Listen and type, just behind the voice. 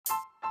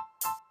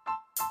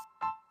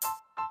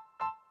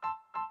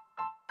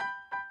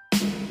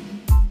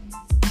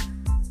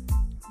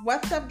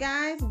What's up,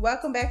 guys?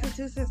 Welcome back to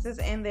Two Sisters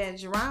and Their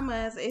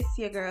Dramas. It's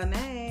your girl,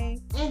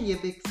 Nay. And your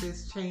big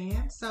sis,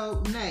 Chan.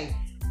 So, Nay,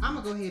 I'm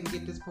going to go ahead and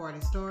get this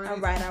party started. All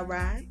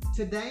right.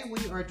 Today,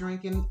 we are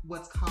drinking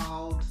what's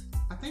called,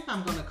 I think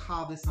I'm going to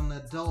call this an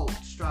adult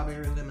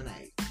strawberry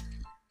lemonade.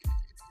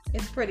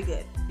 It's pretty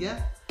good.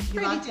 Yeah?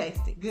 Pretty like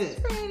tasty. Good. It's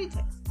pretty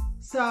tasty.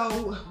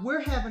 So, we're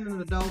having an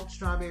adult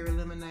strawberry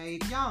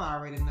lemonade. Y'all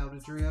already know the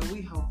drill.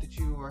 We hope that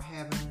you are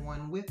having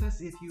one with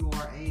us if you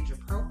are age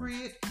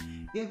appropriate.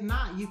 If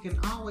not, you can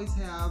always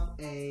have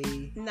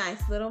a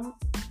nice little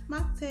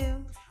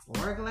mocktail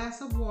or a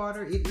glass of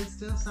water. It is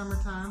still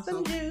summertime.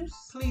 Some juice.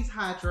 Please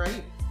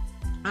hydrate.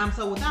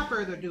 So without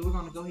further ado, we're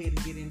going to go ahead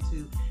and get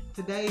into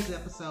today's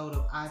episode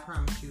of I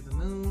Promise You the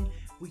Moon.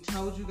 We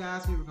told you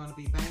guys we were going to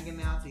be banging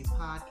out these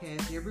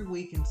podcasts every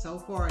week, and so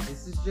far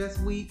this is just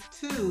week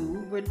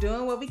 2. We're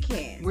doing what we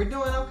can. We're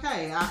doing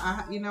okay.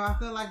 I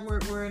feel like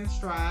we're in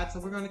stride,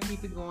 so we're going to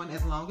keep it going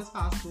as long as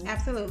possible.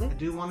 Absolutely. I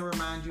do want to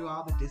remind you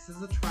all that this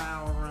is a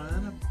trial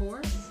run, of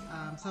course.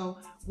 So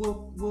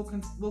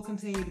we'll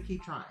continue to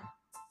keep trying.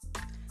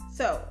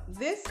 So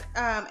this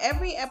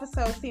every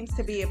episode seems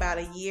to be about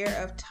a year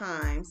of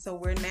time. So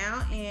we're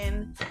now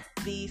in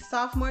the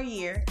sophomore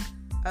year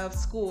of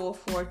school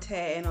for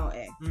Ted and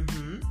OA.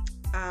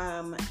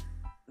 Mm-hmm.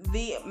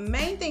 The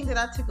main thing that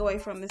I took away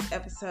from this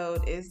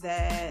episode is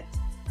that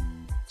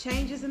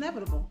change is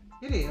inevitable.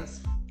 It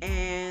is.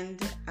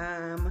 And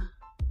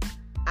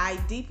I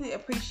deeply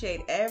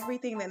appreciate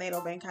everything that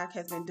Nato Bangkok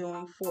has been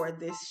doing for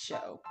this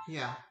show.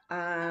 Yeah.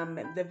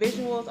 The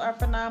visuals are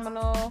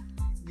phenomenal.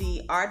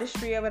 The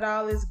artistry of it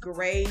all is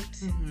great.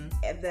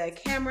 Mm-hmm. The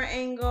camera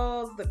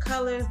angles, the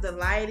colors, the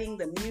lighting,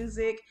 the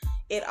music,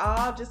 it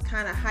all just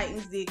kind of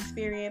heightens the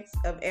experience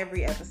of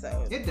every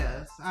episode. It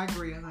does. I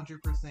agree 100%.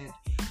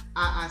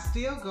 I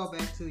still go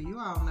back to, you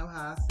all know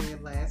how I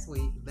said last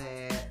week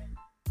that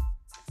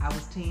I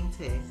was Team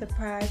Ted.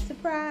 Surprise,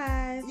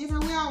 surprise. You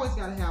know, we always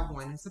got to have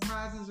one, and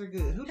surprises are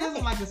good. Who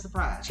doesn't like a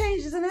surprise?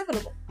 Change is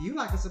inevitable. You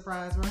like a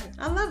surprise, right?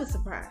 I love a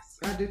surprise.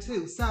 I do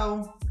too.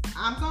 So,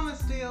 I'm going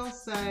to still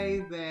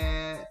say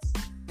that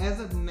as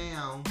of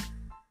now,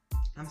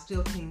 I'm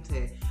still Team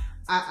Ted.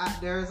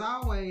 There's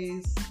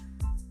always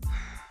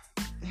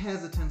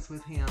hesitance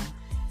with him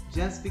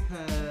just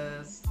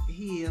because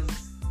he's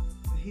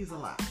a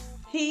lot.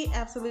 He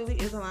absolutely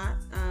is a lot.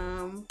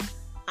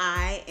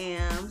 I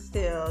am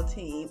still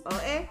Team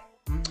OA.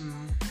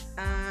 Mm-hmm.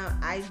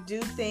 I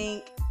do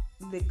think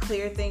the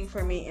clear thing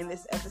for me in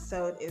this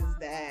episode is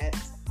that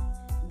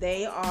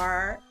they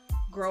are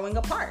growing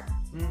apart.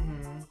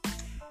 Mm-hmm.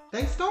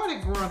 They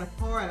started growing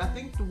apart. I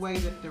think the way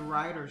that the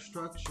writer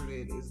structured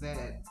it is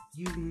that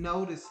you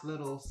notice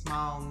little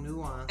small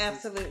nuances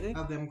Absolutely.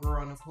 of them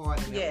growing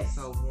apart in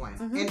episode 1.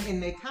 Mm-hmm.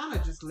 And they kind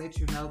of just let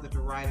you know that the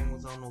writing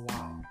was on the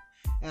wall.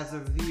 As a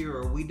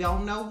viewer, we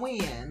don't know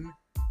when,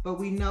 but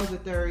we know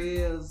that there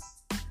is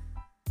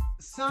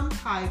some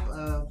type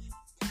of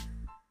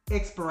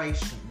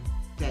expiration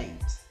date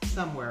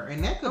somewhere.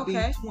 And that could be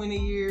 20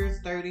 years,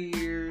 30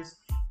 years.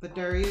 But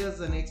there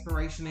is an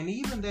expiration, and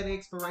even that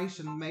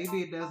expiration,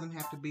 maybe it doesn't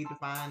have to be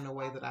defined the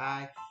way that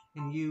I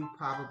and you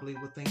probably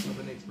would think of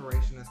an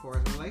expiration as far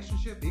as a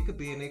relationship. It could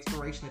be an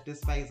expiration at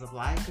this phase of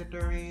life that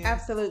they're in.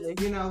 Absolutely.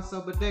 You know,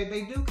 so, but they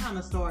do kind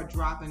of start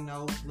dropping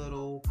those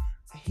little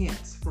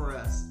hints for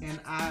us, and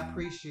I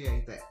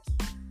appreciate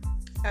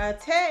that.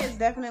 Ted is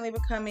definitely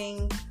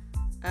becoming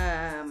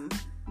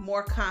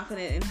more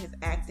confident in his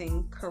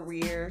acting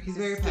career. He's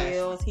his very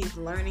skills. passionate. He's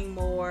learning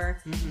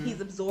more. Mm-hmm.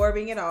 He's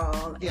absorbing it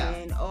all. Yeah.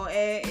 And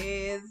OA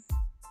is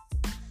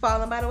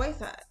falling by the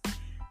wayside.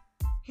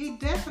 He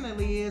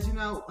definitely is. You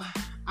know,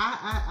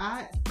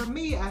 for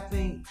me, I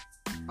think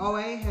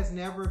OA has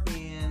never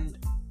been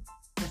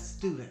a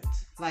student.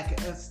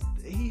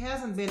 He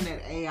hasn't been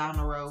that A on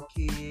the road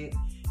kid.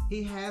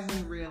 He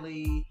hasn't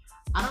really,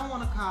 I don't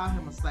want to call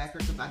him a slacker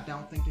because I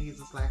don't think that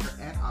he's a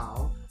slacker at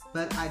all.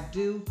 But I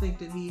do think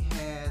that he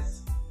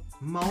has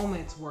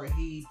moments where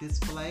he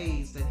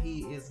displays that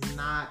he is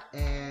not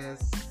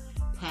as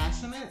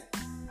passionate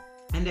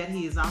and that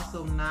he is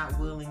also not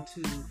willing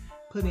to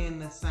put in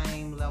the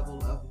same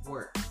level of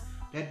work.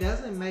 That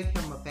doesn't make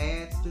him a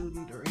bad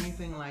student or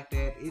anything like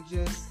that. It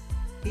just,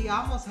 he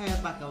almost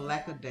has like a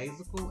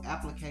lackadaisical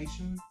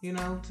application, you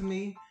know, to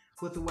me,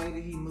 with the way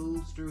that he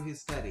moves through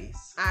his studies.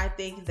 I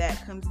think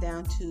that comes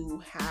down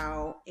to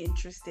how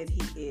interested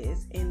he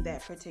is in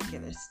that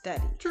particular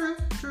study. True.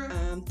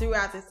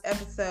 Throughout this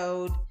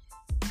episode,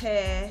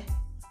 Ted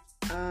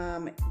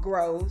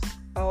grows.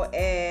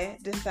 OA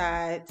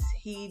decides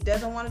he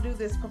doesn't want to do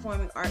this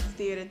performing arts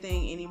theater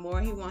thing anymore.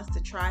 He wants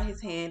to try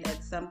his hand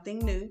at something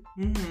new,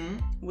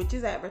 which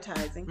is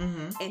advertising,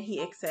 and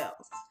he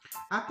excels.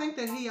 I think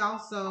that he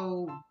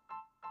also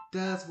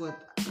does what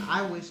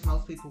I wish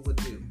most people would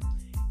do.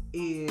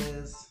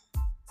 Is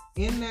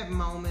in that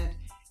moment,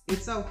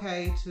 it's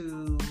okay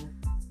to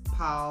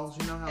pause.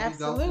 You know how we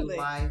go through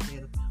life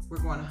and we're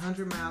going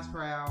 100 miles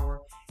per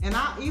hour. And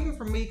even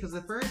for me, because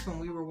at first when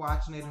we were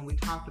watching it and we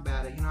talked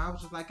about it, you know, I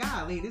was just like,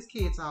 golly, this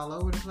kid's all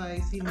over the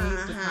place. He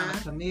needs to kind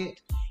of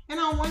commit. And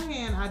on one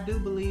hand, I do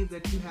believe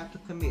that you have to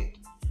commit.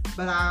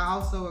 But I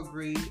also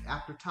agree,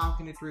 after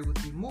talking it through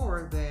with you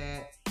more,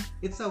 that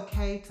it's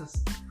okay to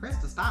press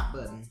the stop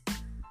button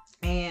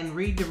and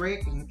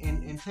redirect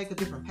and take a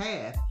different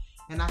path.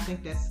 And I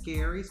think that's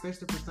scary,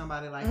 especially for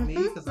somebody like me,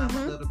 because I'm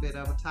a little bit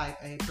of a type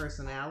A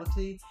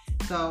personality.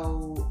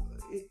 So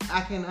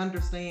I can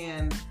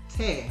understand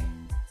Ted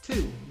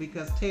too,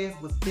 because Ted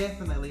was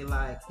definitely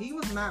like, he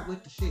was not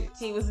with the shits.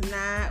 He was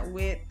not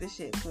with the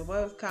shits. The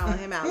boy was calling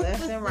him out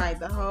left and right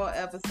the whole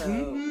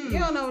episode. You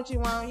don't know what you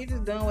want. You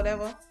just doing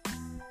whatever.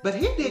 But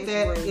he did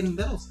that in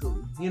middle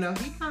school. You know,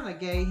 he kind of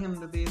gave him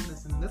the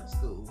business in middle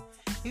school.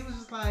 He was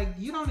just like,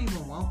 you don't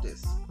even want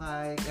this.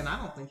 Like, and I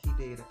don't think he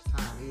did at the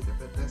time either,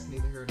 but that's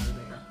neither here nor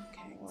there.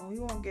 Okay, well, we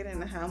won't get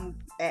into how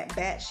at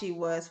bat she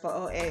was for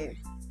OA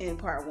in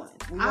part 1.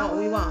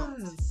 We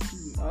won't.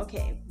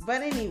 Okay,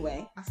 but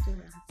anyway,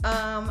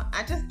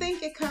 I just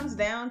think it comes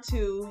down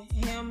to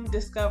him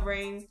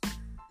discovering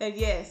that,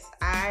 yes,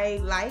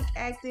 I like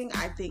acting.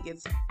 I think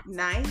it's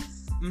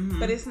nice,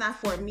 but it's not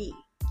for me.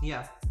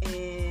 Yeah.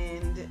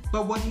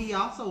 But what he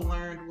also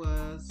learned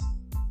was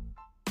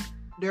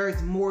there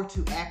is more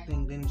to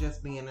acting than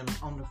just being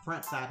on the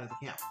front side of the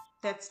camera.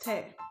 That's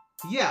Ted.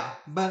 Yeah,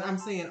 but I'm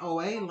saying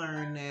OA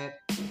learned that,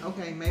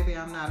 okay, maybe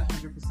I'm not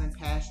 100%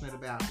 passionate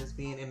about just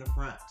being in the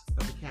front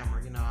of the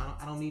camera. You know,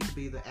 I don't need to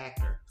be the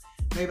actor.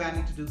 Maybe I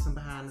need to do some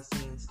behind the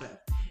scenes stuff.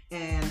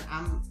 And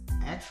I'm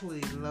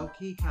actually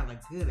low-key kind of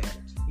good at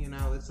it. You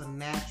know, it's a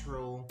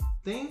natural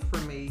thing for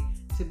me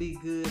to be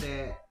good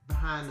at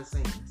behind the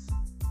scenes.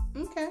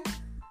 Okay.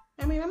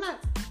 I mean, I'm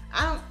not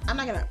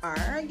gonna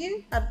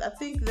argue. I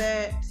think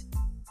that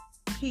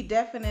he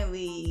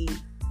definitely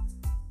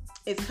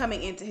is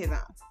coming into his own,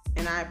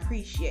 and I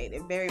appreciate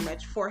it very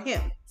much for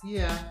him.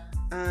 Yeah.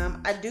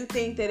 I do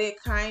think that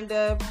it kind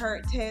of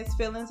hurt Ted's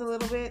feelings a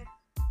little bit.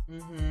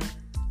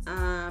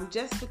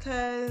 Just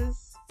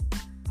because,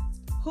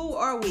 who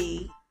are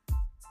we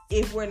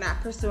if we're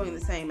not pursuing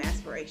the same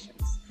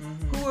aspirations?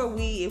 Who are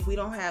we if we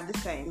don't have the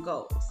same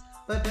goals?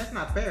 But that's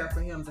not fair for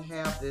him to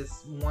have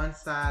this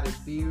one-sided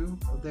view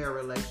of their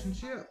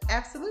relationship.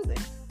 Absolutely.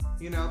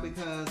 You know,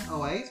 because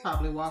OA's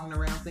probably walking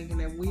around thinking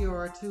that we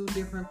are two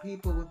different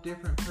people with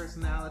different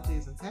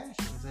personalities and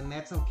passions, and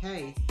that's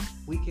okay.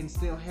 We can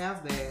still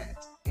have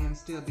that and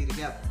still be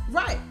together.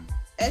 Right.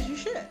 As you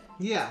should.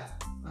 Yeah,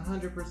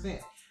 100%.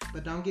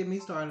 But don't get me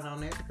started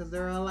on that, because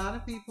there are a lot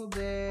of people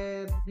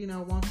that, you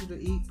know, want you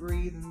to eat,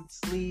 breathe, and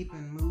sleep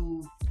and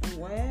move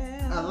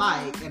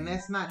alike, and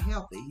that's not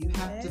healthy. You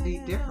have to be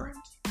different.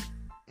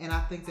 And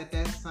I think that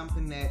that's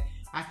something that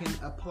I can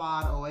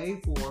applaud OA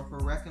for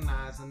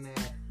recognizing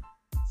that.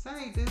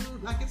 Say,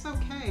 dude, like, it's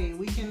okay.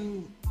 We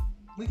can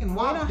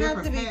walk different paths. We don't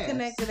have to be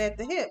connected at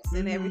the hips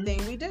in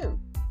everything we do.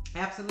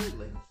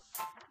 Absolutely.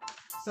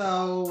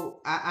 So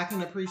I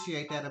can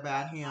appreciate that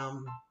about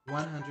him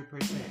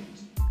 100%.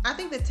 I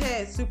think that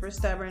Ted's super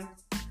stubborn.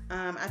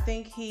 I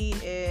think he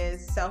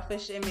is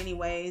selfish in many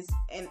ways,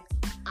 and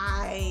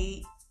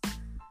I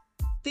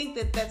think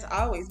that that's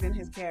always been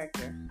his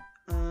character.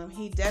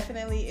 He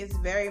definitely is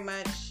very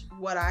much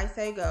what I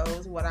say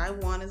goes. What I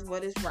want is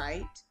what is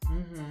right.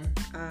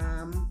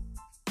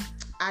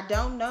 I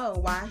don't know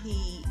why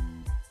he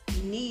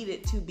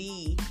needed to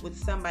be with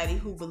somebody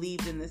who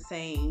believed in the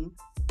same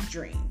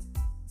dream.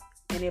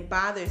 And it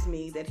bothers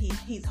me that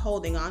he's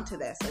holding on to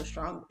that so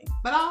strongly.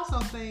 But I also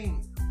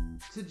think,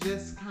 to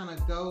just kind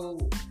of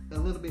go a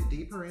little bit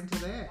deeper into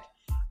that,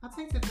 I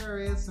think that there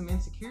is some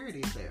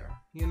insecurities there,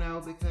 you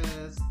know,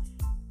 because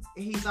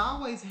he's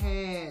always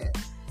had,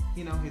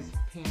 you know, his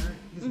parent,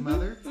 his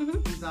mother.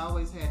 He's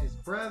always had his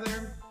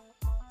brother.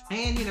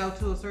 And, you know,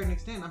 to a certain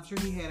extent, I'm sure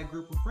he had a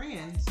group of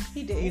friends.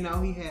 He did. You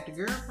know, he had the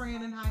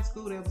girlfriend in high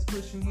school that was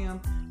pushing him.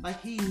 Like,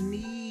 he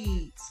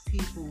needs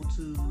people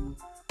to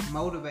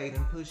motivate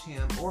and push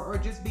him, or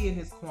just be in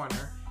his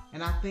corner.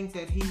 And I think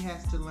that he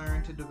has to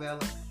learn to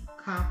develop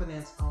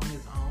confidence on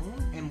his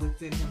own and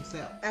within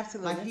himself.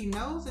 Absolutely. Like, he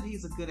knows that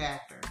he's a good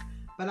actor,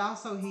 but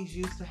also he's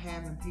used to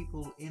having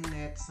people in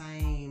that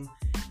same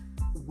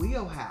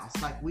wheelhouse.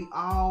 Like, we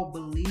all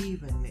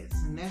believe in this,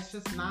 and that's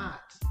just not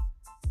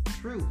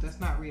truth. That's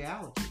not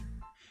reality.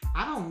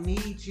 I don't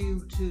need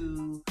you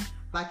to,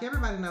 like,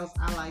 everybody knows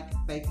I like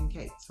baking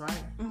cakes,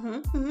 right?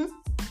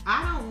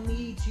 I don't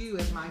need you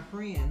as my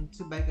friend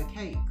to bake a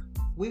cake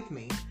with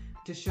me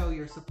to show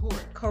your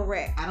support.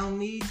 Correct. I don't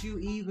need you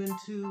even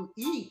to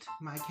eat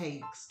my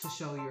cakes to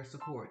show your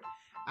support.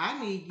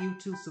 I need you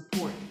to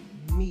support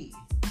me.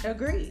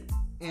 Agreed.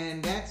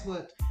 And that's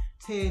what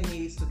Ted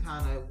needs to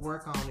kind of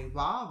work on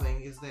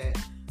evolving, is that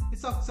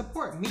it's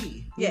support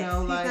me. You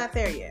know, he's like, not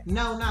there yet.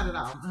 No, not at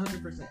all.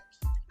 100%.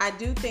 I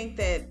do think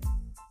that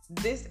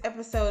this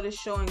episode is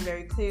showing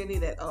very clearly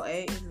that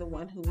OA is the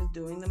one who is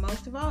doing the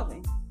most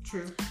evolving.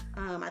 True.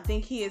 I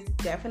think he is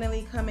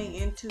definitely coming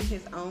into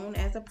his own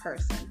as a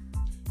person,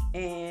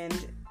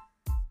 and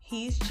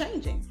he's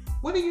changing.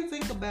 What do you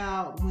think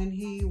about when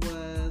he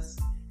was,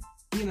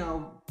 you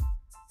know,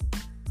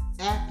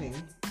 acting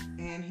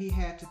and he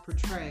had to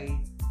portray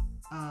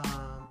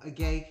a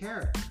gay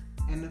character?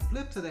 And the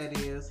flip to that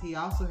is he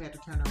also had to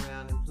turn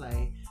around and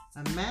play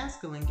a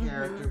masculine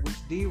character,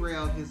 which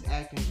derailed his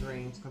acting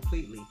dreams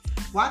completely.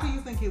 Why do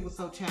you think it was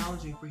so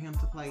challenging for him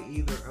to play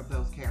either of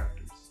those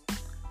characters?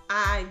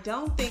 I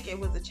don't think it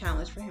was a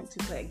challenge for him to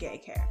play a gay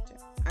character.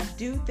 I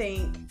do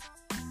think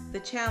the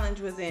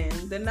challenge was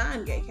in the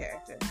non-gay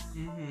character.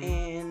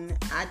 And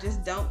I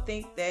just don't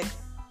think that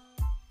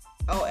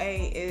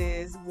OA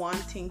is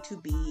wanting to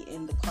be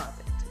in the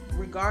closet,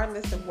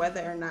 regardless of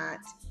whether or not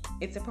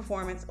it's a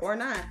performance or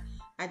not.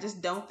 I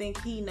just don't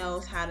think he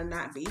knows how to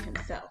not be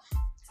himself.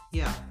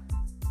 Yeah.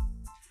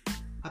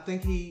 I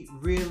think he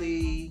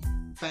really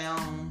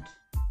found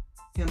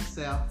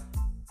himself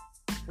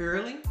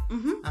early.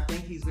 I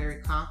think he's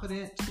very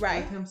confident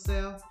with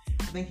himself.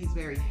 I think he's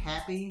very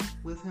happy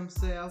with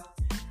himself.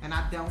 And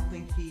I don't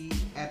think he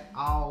at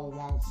all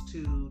wants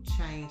to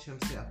change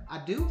himself.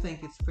 I do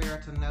think it's fair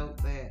to note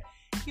that,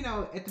 you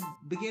know, at the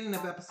beginning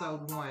of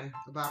episode 1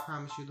 of I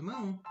Promise You the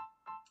Moon,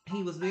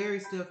 he was very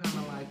still kind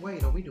of like,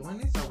 wait, are we doing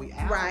this? Are we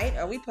out? Right.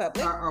 Are we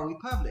public? Are we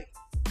public?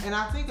 And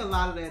I think a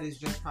lot of that is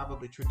just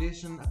probably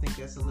tradition. I think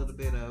that's a little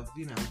bit of,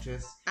 you know,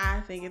 just...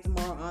 I think it's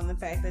more on the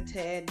fact that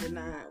Ted did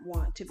not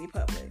want to be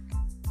public.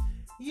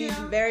 Yeah. He's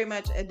very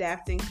much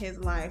adapting his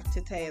life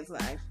to Ted's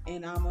life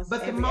in almost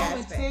every aspect. But the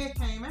moment Ted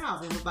came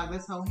out, it was like,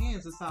 let's hold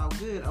hands, it's all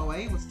good.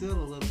 OA was still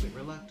a little bit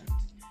reluctant.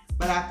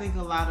 But I think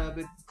a lot of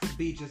it could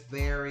be just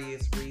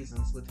various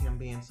reasons with him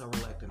being so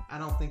reluctant. I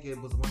don't think it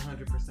was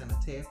 100%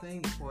 a Ted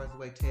thing as far as the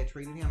way Ted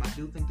treated him. I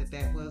do think that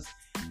that was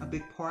a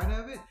big part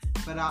of it.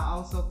 But I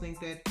also think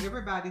that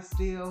everybody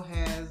still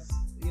has,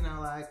 you know,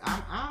 like,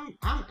 I'm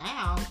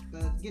out,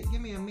 but give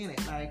me a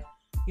minute. Like,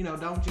 you know,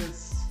 don't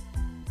just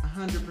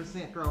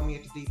 100% throw me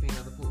at the deep end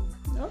of the pool.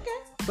 Okay.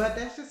 But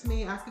that's just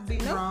me. I could be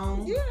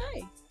wrong. You're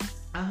right.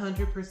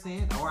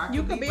 100%, or I could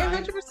you could be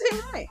 100%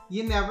 right.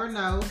 You never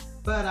know.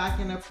 But I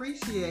can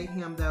appreciate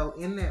him though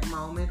in that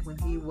moment when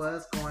he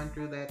was going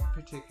through that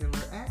particular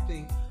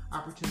acting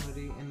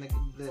opportunity, and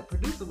the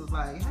producer was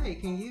like, "Hey,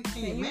 can you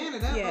man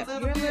it up a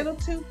little bit? You're a little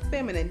too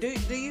feminine." Do you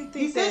think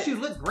he said you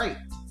look great?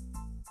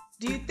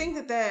 Do you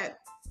think that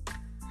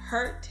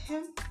hurt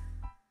him?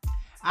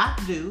 I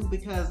do,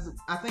 because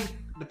I think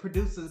the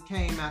producers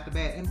came out the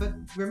bat, but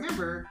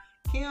remember,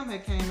 Kim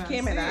had came out.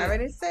 Kim had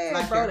already said,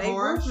 like, bro, they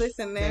ruthless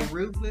in there. They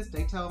ruthless.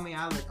 They told me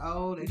I look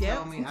old. They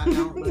told me I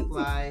don't look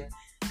like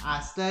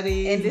I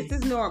study. And this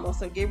is normal,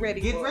 so get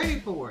ready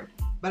for it.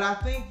 But I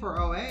think for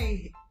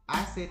OA,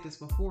 I said this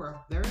before,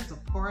 there is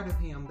a part of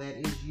him that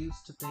is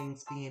used to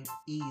things being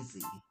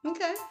easy.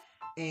 Okay.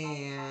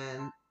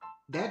 And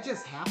that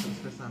just happens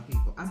for some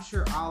people. I'm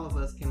sure all of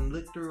us can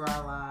look through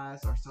our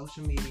lives or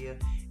social media,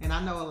 and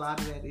I know a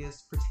lot of that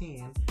is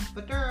pretend,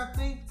 but there are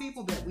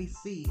people that we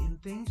see and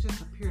things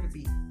just appear to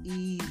be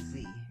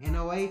easy. And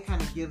OA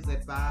kind of gives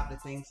that vibe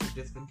that things have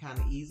just been kind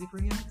of easy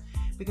for him,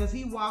 because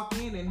he walked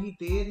in and he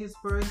did his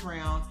first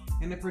round,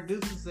 and the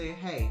producer said,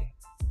 "Hey,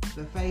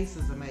 the face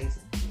is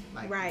amazing.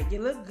 Like, right,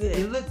 you look good.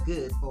 You look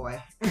good,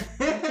 boy."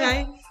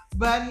 Okay.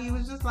 But he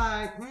was just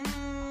like,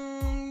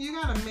 you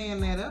gotta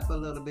man that up a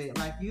little bit.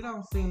 Like, you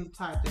don't seem the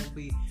type that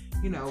be,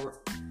 you know,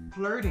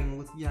 flirting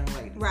with young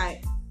ladies.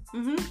 Right.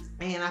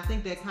 Mm-hmm. And I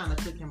think that kind of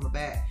took him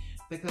aback,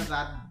 because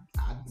I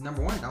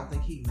number one, don't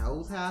think he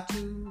knows how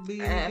to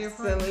be any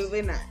different.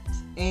 Absolutely not.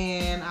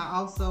 And I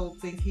also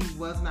think he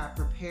was not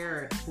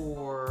prepared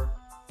for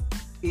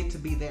it to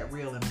be that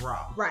real and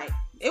raw. Right.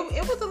 It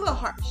was a little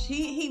harsh.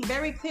 He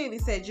very clearly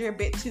said, you're a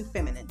bit too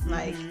feminine. Mm-hmm.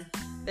 Like,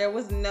 there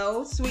was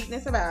no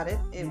sweetness about it.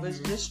 It was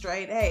just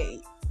straight, hey,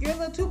 you're a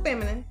little too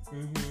feminine.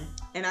 Mm-hmm.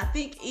 And I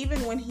think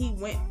even when he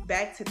went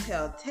back to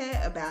tell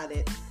Ted about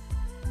it,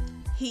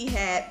 he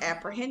had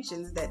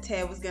apprehensions that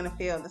Ted was going to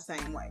feel the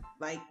same way.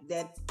 Like,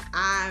 that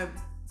I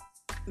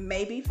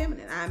may be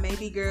feminine. I may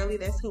be girly.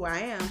 That's who I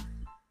am.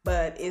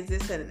 But is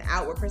this an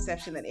outward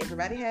perception that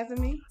everybody has of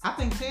me? I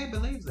think Ted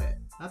believes that.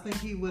 I think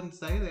he wouldn't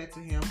say that to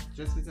him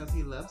just because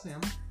he loves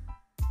him.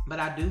 But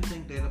I do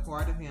think that a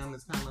part of him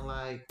is kind of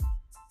like,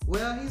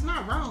 well, he's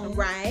not wrong.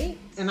 Right.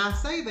 And I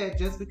say that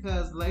just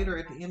because later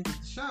at the end of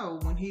the show,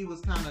 when he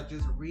was kind of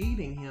just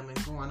reading him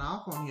and going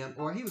off on him,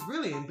 or he was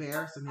really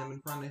embarrassing him in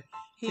front of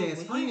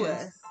Ted's friends. He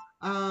was.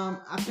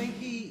 I think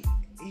he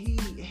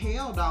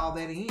held all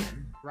that in,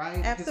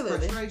 right? Absolutely.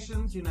 His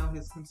frustrations, you know,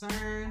 his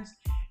concerns.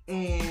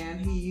 And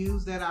he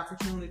used that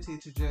opportunity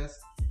to just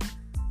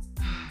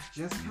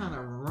kind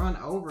of run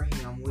over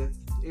him with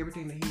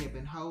everything that he had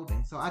been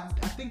holding. So I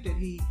think that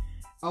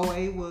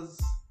OA was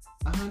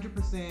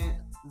 100%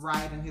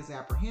 right in his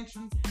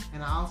apprehension.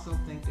 And I also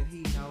think that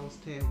he knows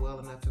Ted well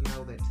enough to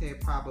know that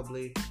Ted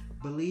probably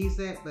believes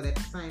that. But at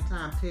the same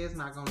time, Ted's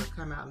not going to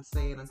come out and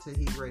say it until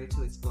he's ready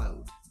to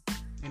explode.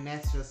 And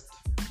that's just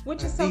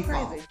which is so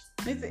default.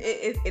 Crazy.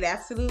 It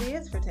absolutely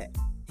is for Ted.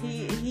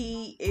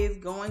 He is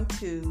going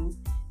to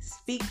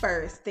speak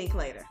first, think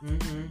later.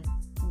 Mm-hmm.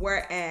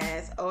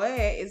 Whereas OA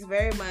is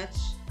very much,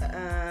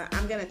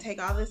 I'm going to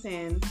take all this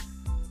in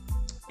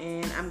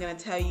and I'm going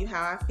to tell you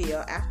how I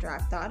feel after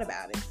I've thought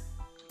about it.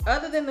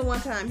 Other than the one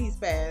time he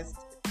spazzed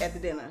at the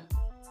dinner.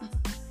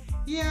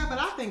 Yeah, but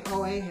I think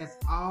OA has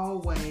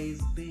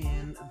always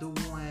been the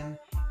one,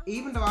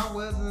 even though I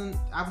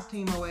was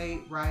Team OA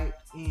right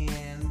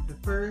in the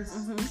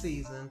 1st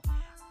season.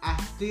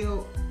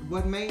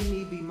 What made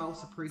me be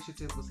most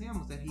appreciative was him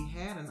was that he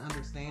had an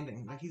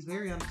understanding. Like, he's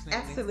very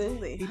understanding.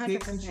 Absolutely. 100%. He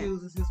picks and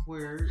chooses his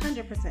words.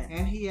 100%.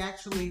 And he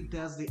actually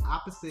does the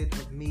opposite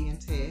of me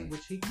and Ted,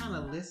 which he kind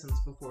of listens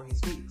before he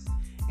speaks.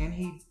 And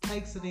he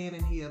takes it in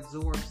and he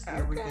absorbs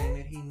everything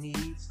that he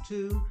needs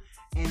to,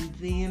 and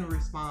then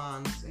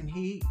responds. And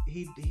he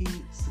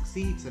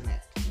succeeds in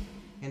that.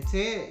 And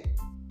Ted,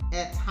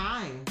 at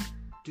times,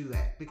 do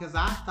that. Because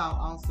I thought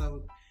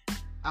also,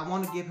 I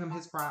want to give him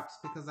his props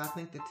because I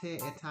think that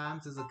Ted at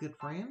times is a good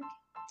friend,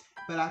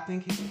 but I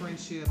think his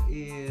friendship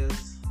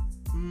is,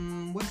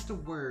 what's the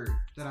word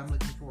that I'm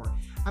looking for?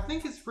 I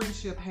think his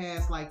friendship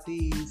has like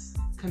these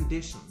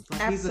conditions.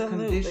 Like,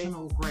 absolutely. He's a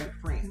conditional great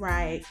friend.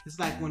 Right. It's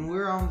like when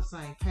we're on the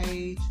same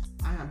page,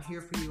 I am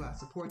here for you. I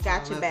support you.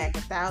 Got your back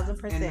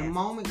 1,000%. And the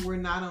moment we're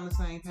not on the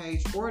same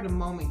page, or the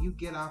moment you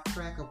get off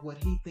track of what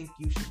he thinks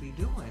you should be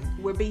doing,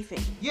 we're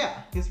beefing.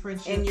 Yeah, his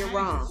friendship and you're changes.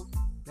 wrong.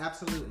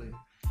 Absolutely.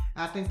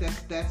 I think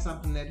that's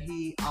something that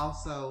he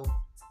also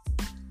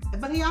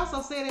said at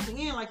the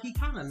end, like, he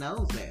kind of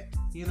knows that,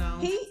 you know.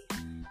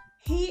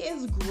 He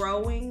is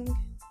growing.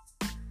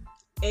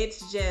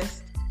 It's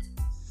just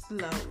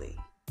slowly,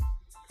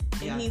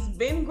 and he's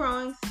been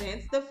growing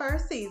since the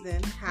 1st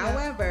season.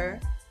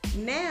 However,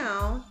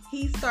 now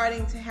he's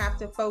starting to have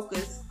to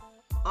focus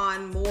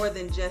on more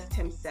than just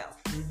himself.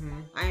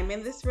 I am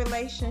in this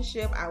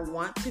relationship. I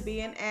want to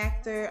be an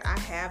actor. I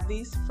have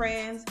these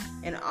friends,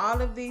 and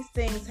all of these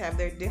things have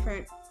their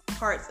different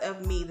parts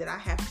of me that I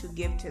have to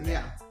give to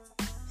them.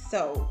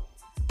 So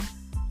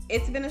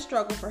it's been a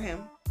struggle for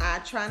him. I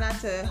try not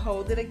to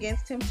hold it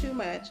against him too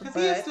much, but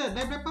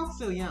they're both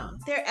still young.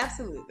 They're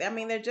absolutely. I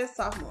mean, they're just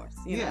sophomores.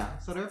 You know?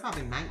 So they're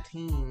probably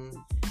 19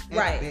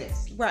 at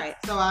best. Right.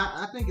 So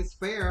I think it's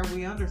fair.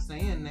 We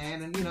understand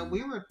that, and you know,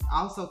 we were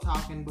also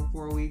talking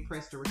before we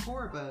pressed the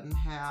record button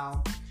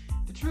how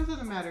the truth of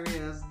the matter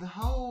is the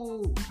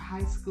whole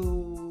high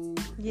school,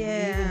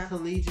 even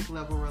collegiate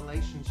level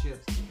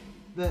relationships,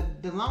 the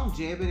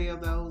longevity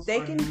of those They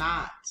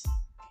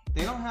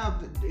don't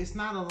have. It's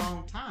not a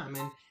long time,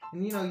 and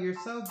you know, you're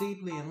so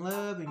deeply in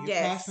love and you're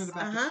passionate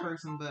about this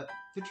person, but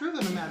the truth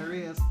of the matter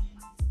is,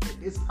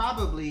 it's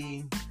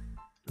probably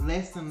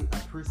less than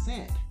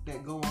 1%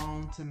 that go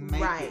on to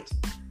make it.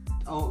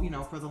 Oh, you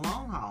know, for the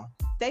long haul.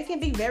 They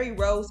can be very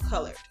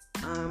rose-colored.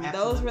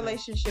 Those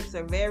relationships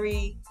are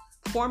very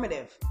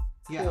formative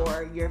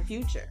for your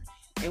future.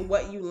 And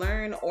what you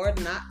learn or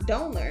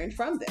don't learn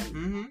from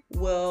them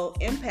will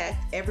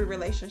impact every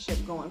relationship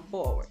going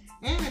forward.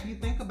 And if you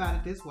think about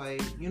it this way,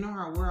 you know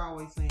how we're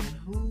always saying,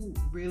 who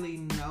really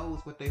knows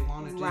what they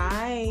want to do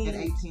at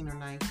 18 or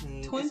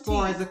 19 20. As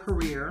far as a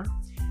career,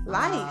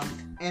 life,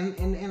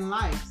 and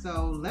life.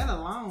 So let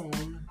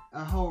alone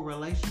a whole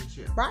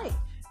relationship, right?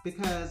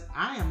 Because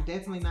I am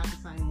definitely not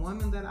the same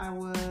woman that I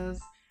was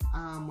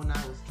when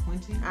I was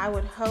 20. I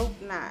would hope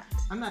not.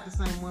 I'm not the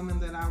same woman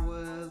that I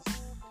was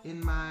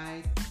in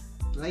my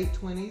late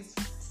 20s.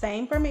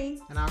 Same for me.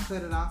 And I'll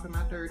cut it off in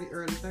my early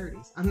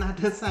 30s. I'm not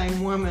the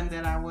same woman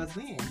that I was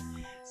then.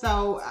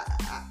 So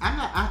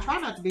I try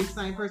not to be the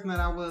same person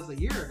that I was a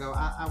year ago.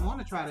 I want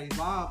to try to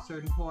evolve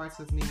certain parts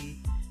of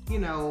me, you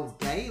know,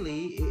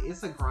 daily.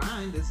 It's a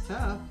grind. It's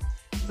tough.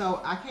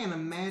 So I can't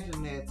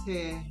imagine that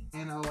Ted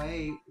and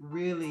OA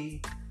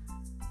really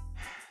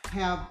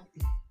have...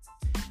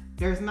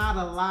 There's not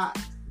a lot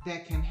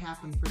that can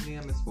happen for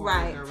them as far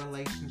as their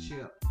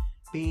relationship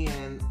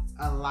being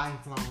a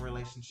lifelong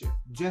relationship,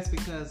 just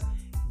because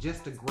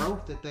the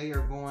growth that they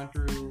are going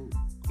through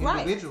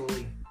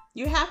individually.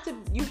 You have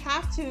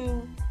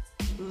to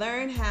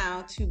learn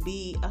how to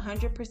be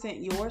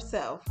 100%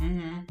 yourself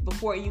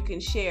before you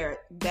can share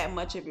that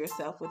much of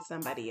yourself with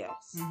somebody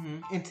else.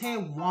 And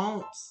Ted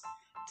wants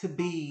to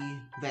be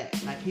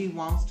that. Like, he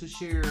wants to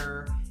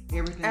share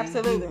everything.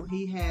 Absolutely.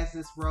 He has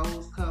this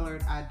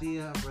rose-colored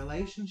idea of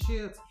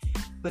relationships,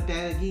 but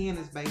that again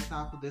is based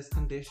off of this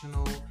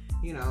conditional,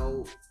 you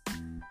know,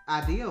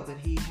 ideal that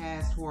he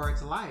has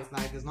towards life.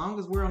 Like, as long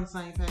as we're on the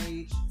same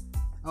page,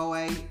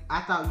 OA,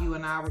 I thought you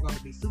and I were going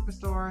to be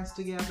superstars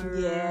together.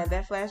 Yeah,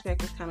 that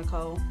flashback was kind of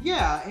cold.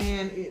 Yeah,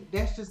 and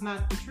that's just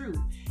not the truth.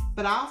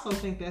 But I also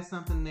think that's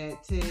something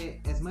that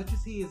Ted, as much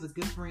as he is a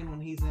good friend when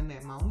he's in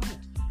that moment,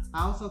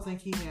 I also think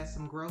he has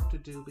some growth to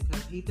do,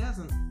 because he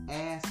doesn't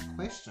ask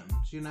questions,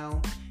 you know.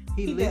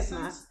 He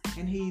listens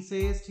and he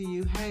says to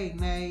you, hey,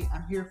 Nay,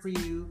 I'm here for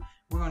you.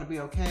 We're going to be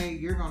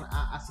okay.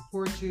 I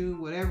support you,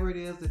 whatever it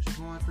is that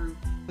you're going through.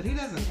 But he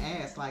doesn't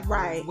ask, like,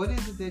 what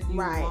is it that you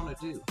want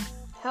to do?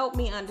 Help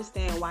me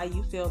understand why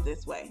you feel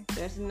this way.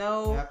 There's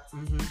no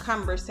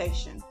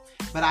conversation.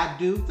 But I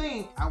do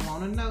think, I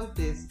want to note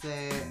this,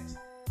 that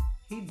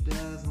he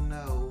does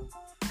know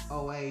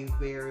OA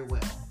very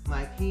well.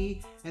 Like,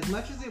 as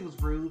much as it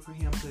was rude for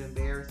him to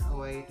embarrass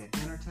OA at the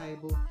dinner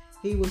table,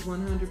 he was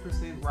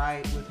 100%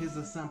 right with his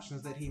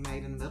assumptions that he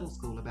made in middle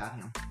school about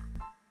him.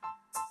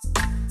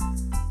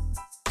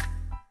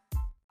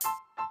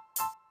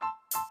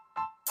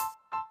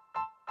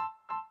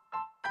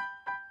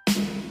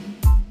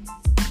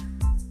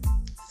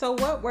 So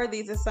what were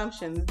these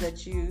assumptions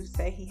that you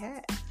say he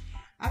had?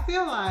 I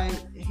feel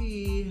like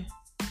he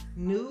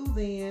knew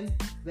then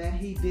that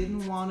he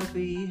didn't want to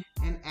be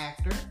an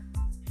actor.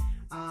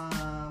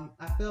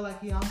 I feel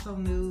like he also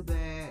knew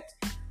that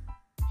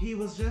he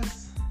was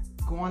just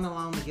going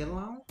along to get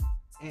along,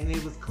 and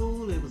it was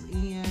cool, it was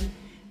in,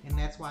 and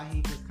that's why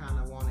he just kind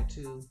of wanted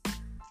to.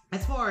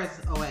 As far as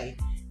OA,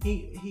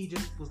 he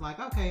just was like,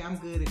 okay, I'm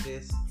good at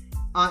this,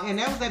 and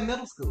that was at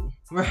middle school,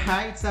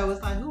 right? So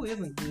it's like, who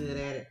isn't good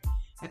at it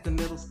at the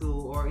middle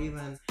school or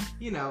even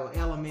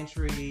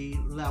elementary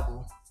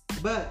level?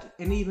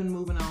 And even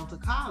moving on to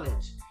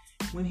college,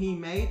 when he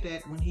made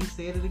that, when he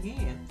said it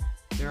again,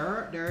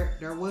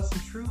 there was some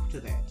truth to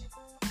that.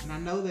 And I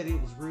know that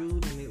it was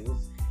rude and it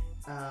was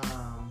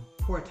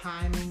poor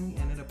timing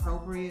and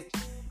inappropriate.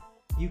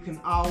 You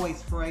can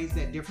always phrase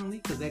that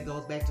differently, because that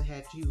goes back to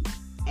had you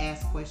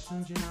ask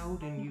questions,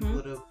 then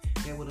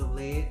that would have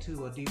led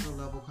to a deeper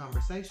level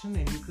conversation,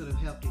 and you could have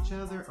helped each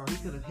other, or he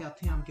could have helped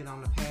him get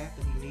on the path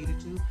that he needed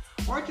to,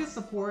 or just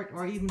support,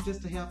 or even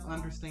just to help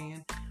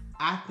understand.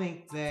 I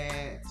think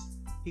that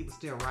he was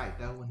still right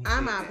though when he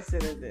I'm said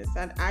opposite of this.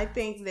 I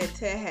think that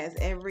Ted has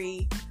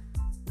every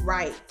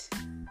right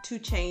to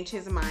change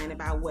his mind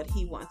about what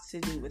he wants to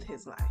do with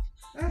his life.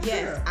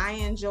 Yes, sure. I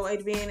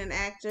enjoyed being an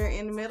actor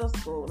in middle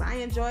school. I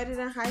enjoyed it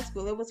in high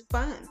school. It was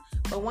fun.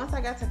 But once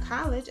I got to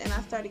college and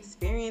I started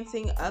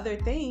experiencing other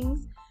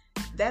things,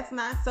 that's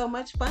not so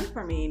much fun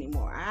for me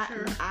anymore.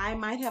 I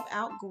might have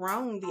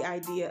outgrown the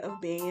idea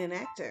of being an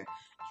actor.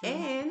 Sure.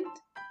 And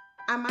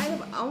I might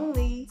have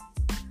only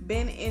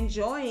been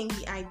enjoying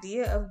the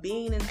idea of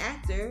being an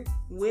actor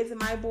with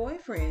my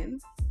boyfriend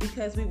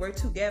because we were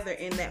together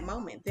in that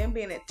moment. Them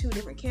being at two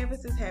different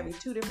campuses, having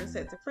two different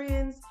sets of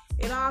friends,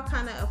 it all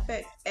kind of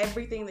affects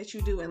everything that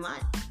you do in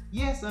life.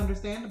 Yes,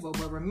 understandable.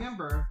 But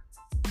remember,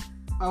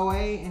 OA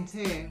and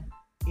Ted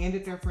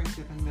ended their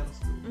friendship in middle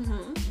school.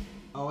 Mm-hmm.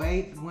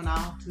 OA went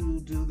out to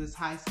do this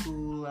high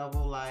school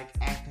level like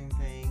acting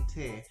thing,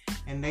 Ted,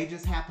 and they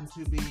just happened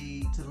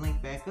to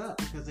link back up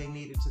because they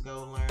needed to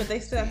go learn. But they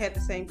still had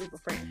the same group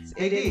of friends.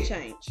 They didn't did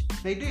change.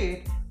 They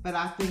did, but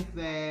I think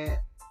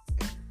that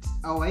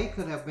OA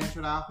could have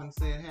ventured off and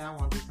said, hey, I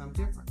want to do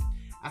something different.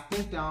 I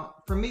think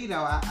for me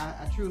though,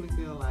 I truly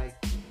feel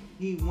like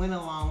he went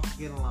along to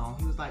get along.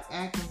 He was like,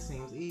 acting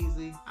seems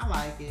easy. I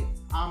like it.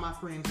 All my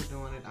friends are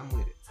doing it. I'm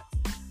with it.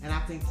 And I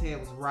think Ted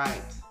was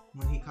right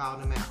when he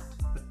called him out.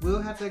 But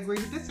we'll have to agree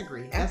to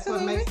disagree. That's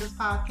what makes this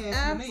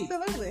podcast unique.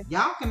 Absolutely.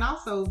 Y'all can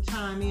also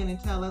chime in and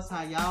tell us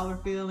how y'all are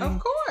feeling. Of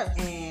course.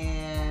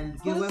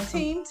 And give us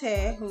Team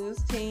Ted?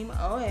 Who's Team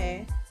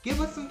OA? Give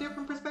us some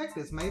different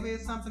perspectives. Maybe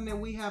it's something that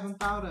we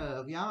haven't thought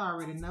of. Y'all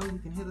already know. You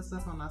can hit us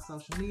up on our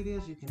social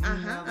medias. You can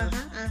email us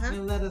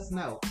and let us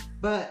know.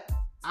 But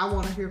I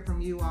want to hear from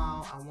you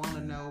all. I want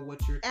to know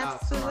what your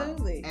thoughts are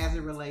as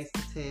it relates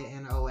to Ted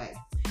and OA.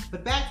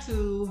 But back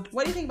to...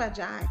 What do you think about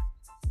Jai?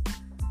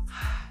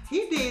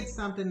 He did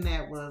something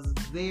that was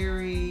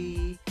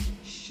very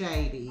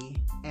shady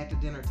at the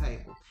dinner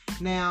table.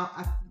 Now,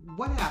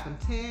 what happened?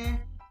 Ted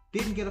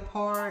didn't get a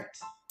part,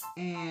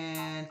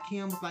 and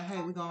Kim was like,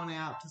 hey, we're going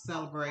out to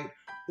celebrate,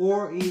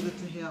 or either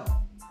to help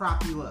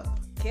prop you up.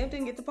 Kim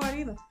didn't get the part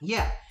either.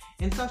 Yeah.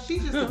 And so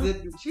she's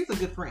just she's a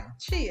good friend.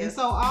 She is. And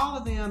so all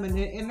of them, and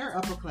they're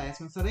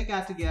upperclassmen, so they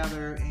got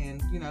together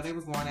and, they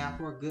were going out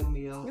for a good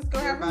meal. Let's go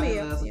have a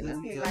meal. Loves a good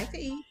meal. He like to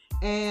eat.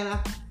 And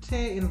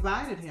Ted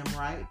invited him,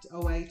 right,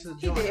 OA to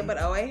join. He did, but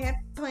OA had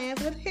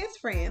plans with his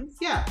friends.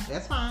 Yeah,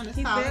 that's fine.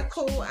 He said,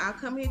 cool, I'll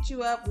come hit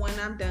you up when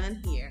I'm done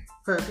here.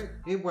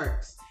 Perfect. It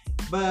works.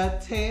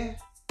 But Ted,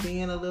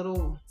 being a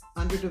little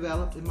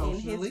underdeveloped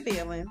emotionally. In his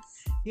feelings.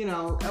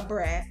 A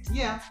brat.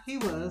 Yeah, he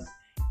was.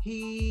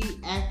 He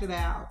acted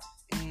out,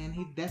 and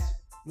that's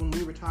when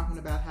we were talking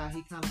about how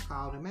he kind of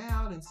called him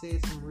out and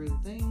said some rude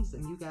things,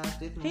 and you guys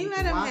definitely he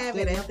let him have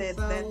it at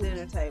that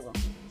dinner table.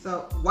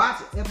 So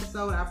watch the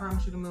episode, I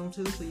Promise You the Moon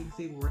too, so you can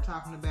see what we're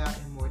talking about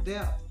in more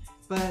depth.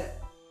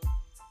 But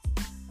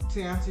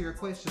to answer your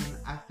question,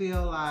 I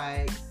feel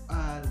like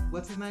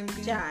what's his name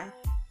again? Jai.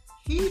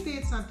 He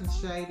did something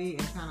shady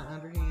and kind of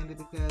underhanded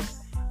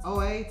because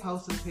OA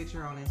posted a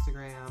picture on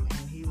Instagram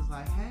and he was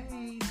like,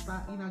 hey,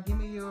 give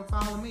me your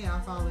follow me,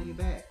 I'll follow you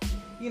back.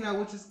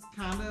 Which is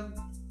kind of,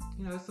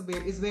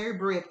 it's very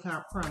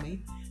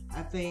breadcrumby.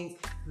 I think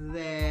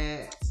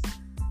that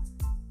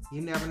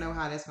you never know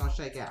how that's going to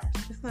shake out.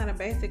 It's not a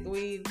basic,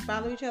 we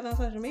follow each other on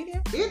social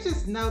media. It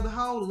just, the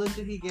whole look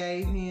that he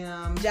gave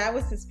him. Jai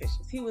was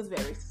suspicious. He was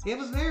very suspicious. It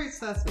was very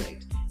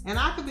suspect. And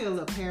I could be a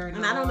little paranoid.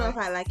 And I don't know if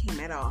I like him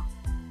at all.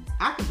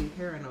 I could be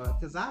paranoid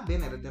because I've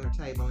been at a dinner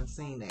table and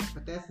seen that,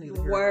 but that's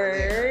neither here nor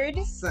there.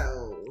 Word.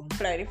 So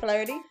flirty.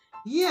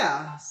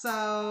 Yeah.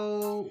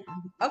 So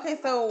okay.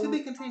 So to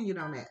be continued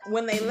on that.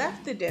 When they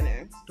left the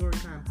dinner, story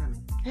time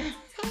coming.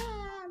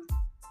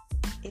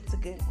 It's a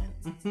good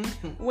one.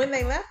 When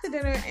they left the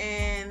dinner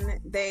and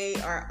they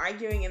are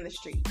arguing in the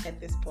street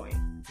at this point,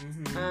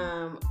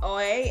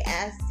 OA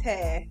asked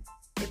Ted,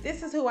 "If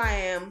this is who I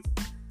am,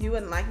 you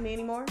wouldn't like me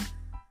anymore."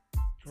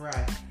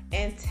 Right.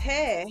 And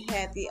Ted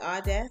had the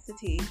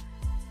audacity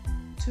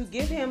to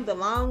give him the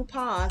long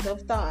pause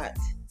of thought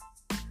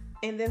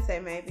and then say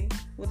maybe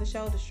with a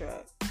shoulder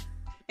shrug.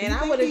 And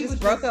I would have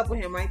just broke up with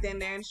him right then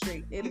there in the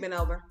street. It'd have been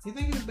over. You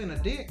think he's been a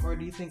dick, or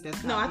do you think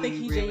that's no? I think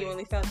he really...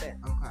 genuinely felt that.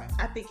 Okay.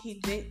 I think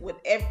he with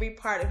every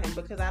part of him,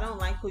 because I don't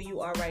like who you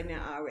are right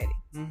now already.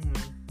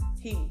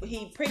 Mm-hmm.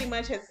 He pretty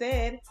much has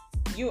said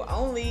you're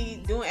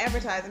only doing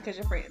advertising because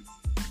you're friends.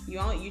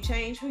 You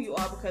change who you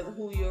are because of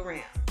who you're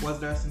around. Was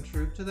there some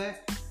truth to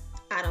that?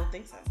 I don't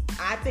think so.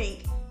 I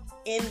think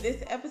in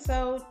this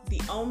episode,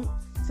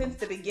 since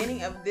the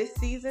beginning of this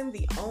season,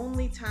 the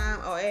only time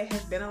OA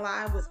has been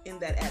alive was in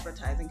that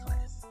advertising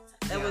class.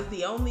 That was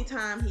the only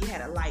time he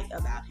had a light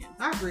about him.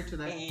 I agree to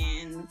that.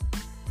 And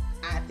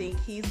I think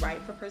he's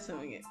right for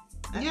pursuing it.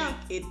 I think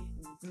it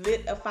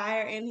lit a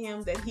fire in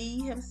him that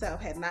he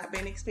himself had not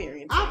been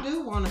experiencing. I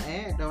do want to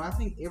add, though, I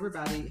think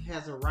everybody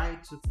has a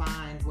right to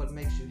find what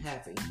makes you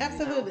happy.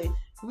 Absolutely. You know?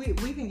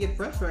 We can get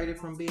frustrated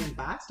from being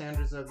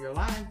bystanders of your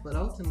life, but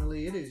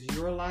ultimately it is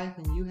your life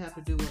and you have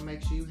to do what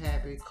makes you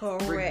happy.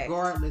 Correct.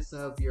 Regardless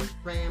of your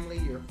family,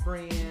 your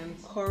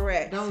friends.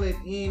 Correct. Don't let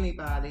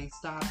anybody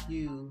stop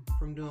you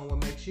from doing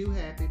what makes you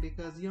happy,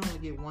 because you only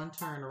get one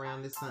turn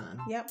around the sun.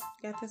 Yep.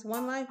 Got this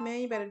one life,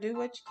 man. You better do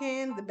what you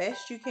can, the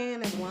best you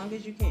can, as long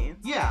as you can.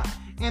 Yeah.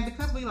 And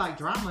because we like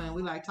drama and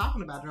we like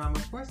talking about drama,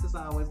 of course it's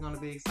always going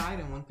to be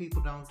exciting when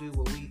people don't do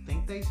what we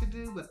think they should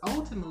do. But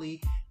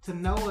ultimately, to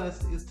know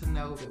us is to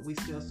know that we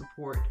still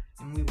support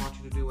and we want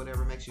you to do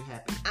whatever makes you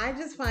happy. I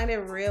just find it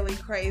really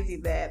crazy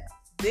that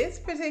this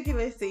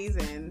particular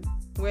season,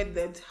 we're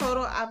the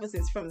total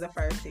opposites from the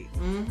first season.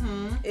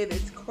 Mm-hmm. It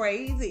is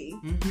crazy,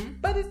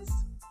 but it's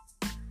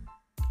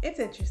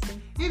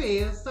interesting. It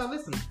is. So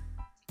listen,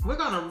 we're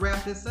going to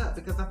wrap this up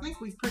because I think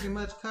we've pretty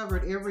much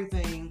covered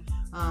everything,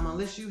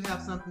 unless you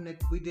have something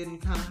that we didn't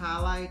kind of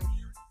highlight.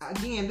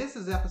 Again, this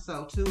is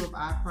episode 2 of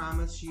I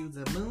Promise You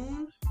the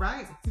Moon,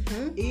 right?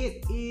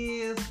 It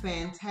is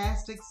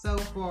fantastic so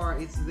far.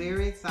 It's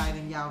very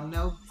exciting. Y'all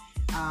know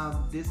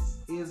this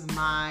is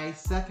my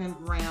second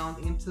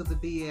round into the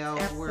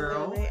BL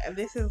world.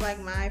 This is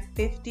like my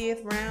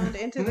 50th round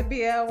into the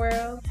BL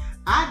world.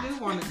 I do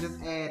want to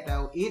just add,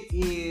 though, it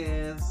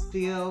is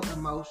still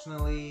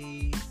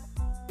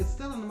it's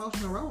still an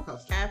emotional roller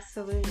coaster.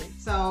 Absolutely.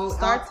 So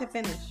start to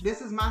finish. This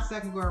is my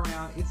second go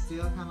around. It's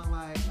still kind of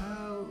like,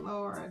 oh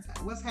Lord,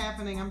 what's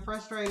happening? I'm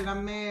frustrated.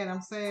 I'm mad.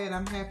 I'm sad.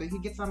 I'm happy. He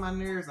gets on my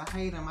nerves. I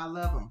hate him. I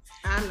love him.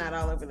 I'm not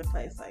all over the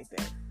place like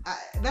that.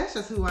 That's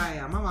just who I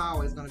am. I'm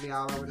always going to be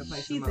all over the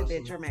place. She's a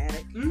bit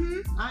dramatic.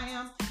 I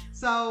am.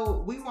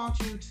 So we want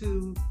you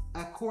to,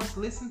 of course,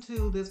 listen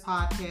to this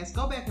podcast.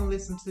 Go back and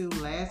listen to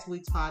last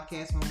week's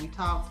podcast when we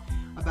talked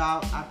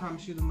about I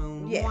Promise You the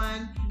Moon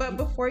 1. But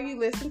before you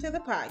listen to the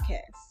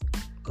podcast,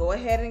 go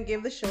ahead and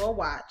give the show a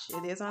watch.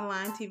 It is on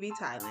Line TV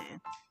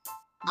Thailand.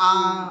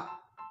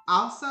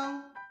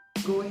 Also,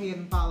 go ahead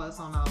and follow us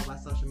on all of our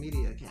social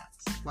media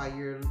accounts while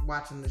you're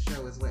watching the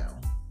show as well.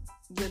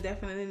 You'll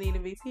definitely need a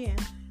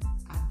VPN.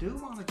 I do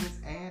want to just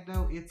add,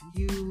 though, if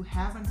you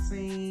haven't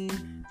seen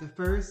the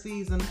first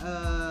season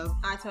of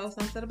I Told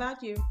Something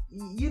About You,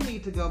 you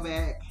need to go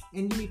back,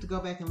 and you need to go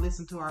back and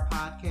listen to our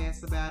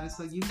podcast about it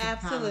so you can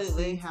kind of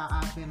see how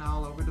I've been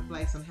all over the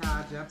place and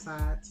how I jump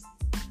sides.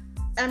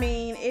 I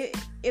mean,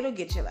 it'll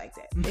get you like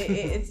that.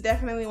 It's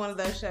definitely one of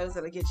those shows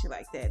that'll get you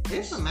like that.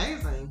 It's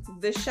amazing.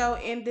 The show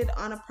ended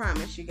on a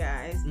promise, you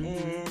guys.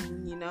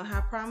 And you know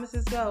how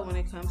promises go when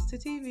it comes to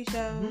TV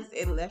shows.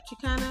 It left you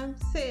kind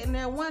of sitting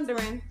there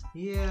wondering.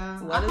 Yeah.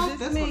 What does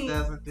this mean?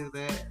 One doesn't do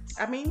that.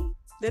 I mean,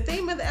 the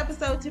theme of the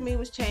episode to me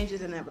was change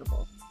is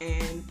inevitable.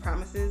 And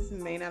promises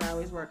may not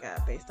always work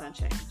out based on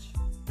change.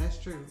 That's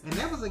true. And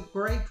that was a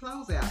great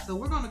closeout. So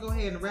we're going to go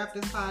ahead and wrap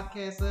this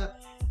podcast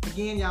up.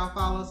 Again, y'all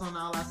follow us on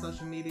all our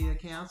social media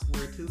accounts.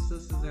 We're Two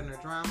Sisters and Their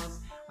Dramas.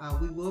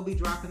 We will be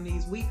dropping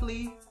these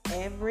weekly.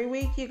 Every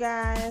week, you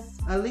guys.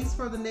 At least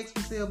for the next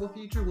foreseeable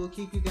future. We'll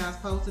keep you guys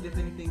posted if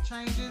anything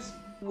changes.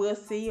 We'll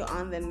see you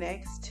on the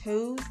next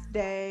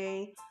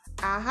Tuesday.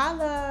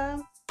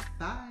 Holla.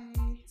 Bye.